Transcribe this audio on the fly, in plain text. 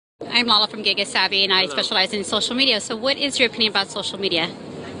I'm Lala from Giga Savvy, and I specialize in social media. So what is your opinion about social media?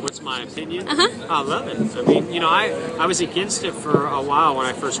 What's my opinion? Uh-huh. I love it. I mean, you know, I was against it for a while when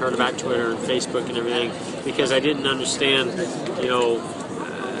I first heard about Twitter and Facebook and everything, because I didn't understand, you know,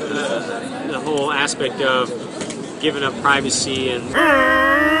 the whole aspect of giving up privacy and...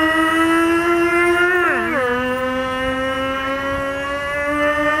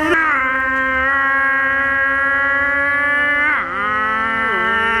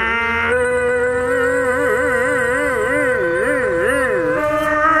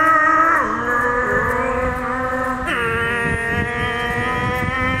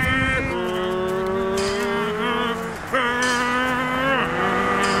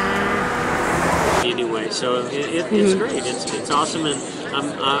 Anyway, so it's great. It's awesome, and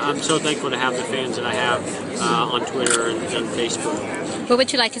I'm so thankful to have the fans that I have on Twitter and Facebook. What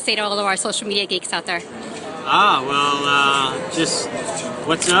would you like to say to all of our social media geeks out there? Well, just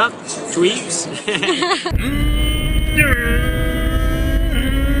what's up, tweets.